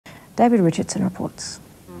David Richardson reports.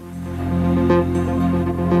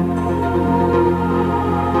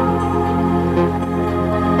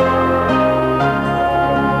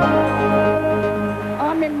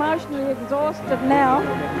 I'm emotionally exhausted now.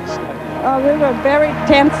 Oh, we were very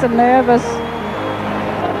tense and nervous,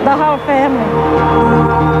 the whole family.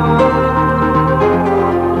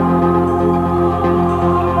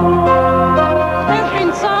 There's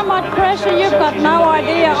been so much pressure, you've got no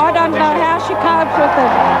idea. I don't know how she copes with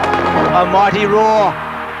it. A mighty roar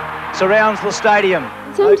surrounds the stadium.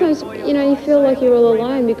 Sometimes, you know, you feel like you're all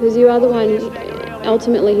alone because you are the one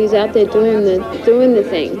ultimately who's out there doing the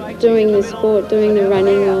thing, doing the sport, doing the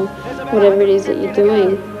running or whatever it is that you're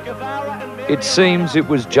doing. It seems it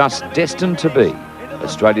was just destined to be.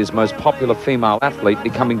 Australia's most popular female athlete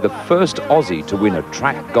becoming the first Aussie to win a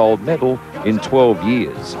track gold medal in 12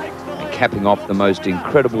 years, and capping off the most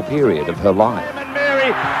incredible period of her life. And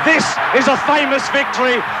Mary, this is a famous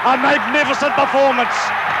victory, a magnificent performance.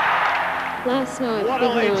 Last night,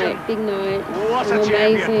 big night, What a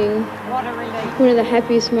amazing. What a relief. One of the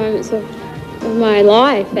happiest moments of my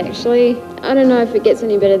life, actually. I don't know if it gets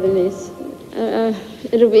any better than this.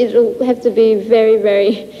 It'll have to be very,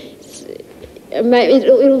 very.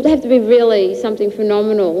 It'll have to be really something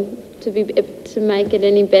phenomenal to make it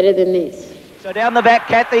any better than this. So down the back,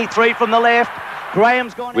 Cathy, 3 from the left.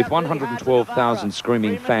 Graham's gone With 112,000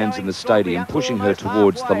 screaming fans in the stadium pushing her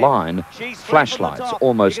towards the line, flashlights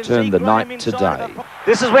almost turned the night to day.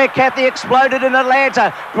 This is where Cathy exploded in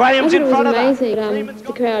Atlanta. Graham's in front of her. It was amazing.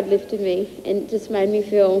 The crowd lifted me and just made me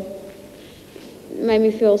feel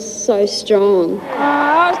so strong.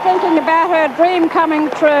 I was thinking about her dream coming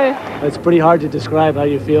true. It's pretty hard to describe how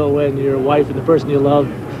you feel when your wife and the person you love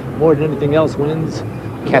more than anything else wins.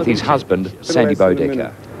 Cathy's husband, Sandy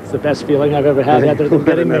Bodecker. It's the best feeling I've ever had other than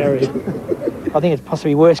getting married. I think it's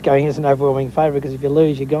possibly worse going as an overwhelming favourite because if you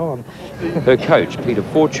lose, you're gone. Her coach, Peter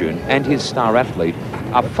Fortune, and his star athlete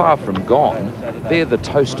are far from gone. They're the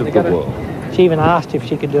toast of the world. She even asked if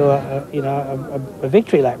she could do a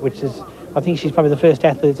victory lap, which is, I think she's probably the first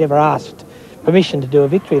athlete that's ever asked permission to do a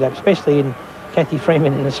victory lap, especially in Cathy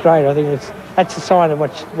Freeman in Australia. I think that's a sign of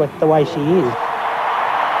the way she is.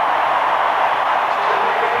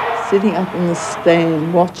 Sitting up in the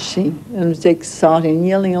stand watching, and it was exciting,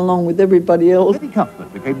 yelling along with everybody else. Cathy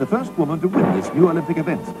Cuthbert became the first woman to win this new Olympic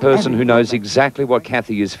event. The person who knows exactly what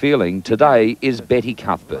Cathy is feeling today is Betty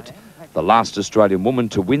Cuthbert, the last Australian woman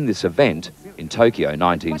to win this event in Tokyo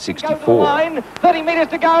 1964. 30 metres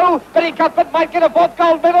to go. Betty Cuthbert might get a 4th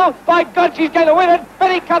gold medal. By God, she's going to win it.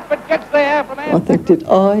 Betty Cuthbert gets there from I think, did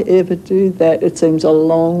I ever do that? It seems a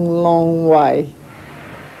long, long way.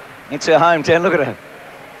 It's her hometown. Look at her.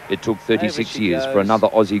 It took 36 years for another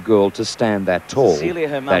Aussie girl to stand that tall.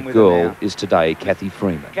 That girl is today Cathy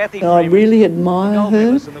Freeman. I really admire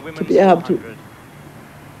her to be able to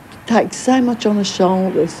take so much on her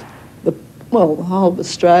shoulders, the whole of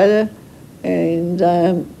Australia, and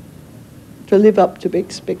to live up to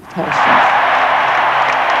expectations.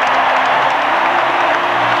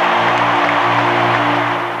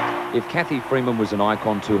 If Cathy Freeman was an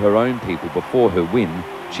icon to her own people before her win,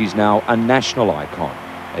 she's now a national icon.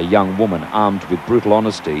 A young woman armed with brutal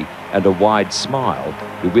honesty and a wide smile,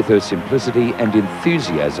 who with her simplicity and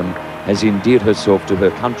enthusiasm has endeared herself to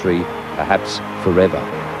her country, perhaps forever.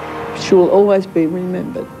 She'll always be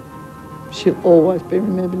remembered. She'll always be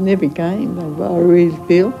remembered in every game, I really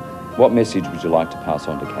feel. What message would you like to pass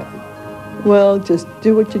on to Cathy? Well, just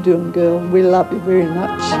do what you're doing, girl. We love you very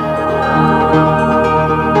much.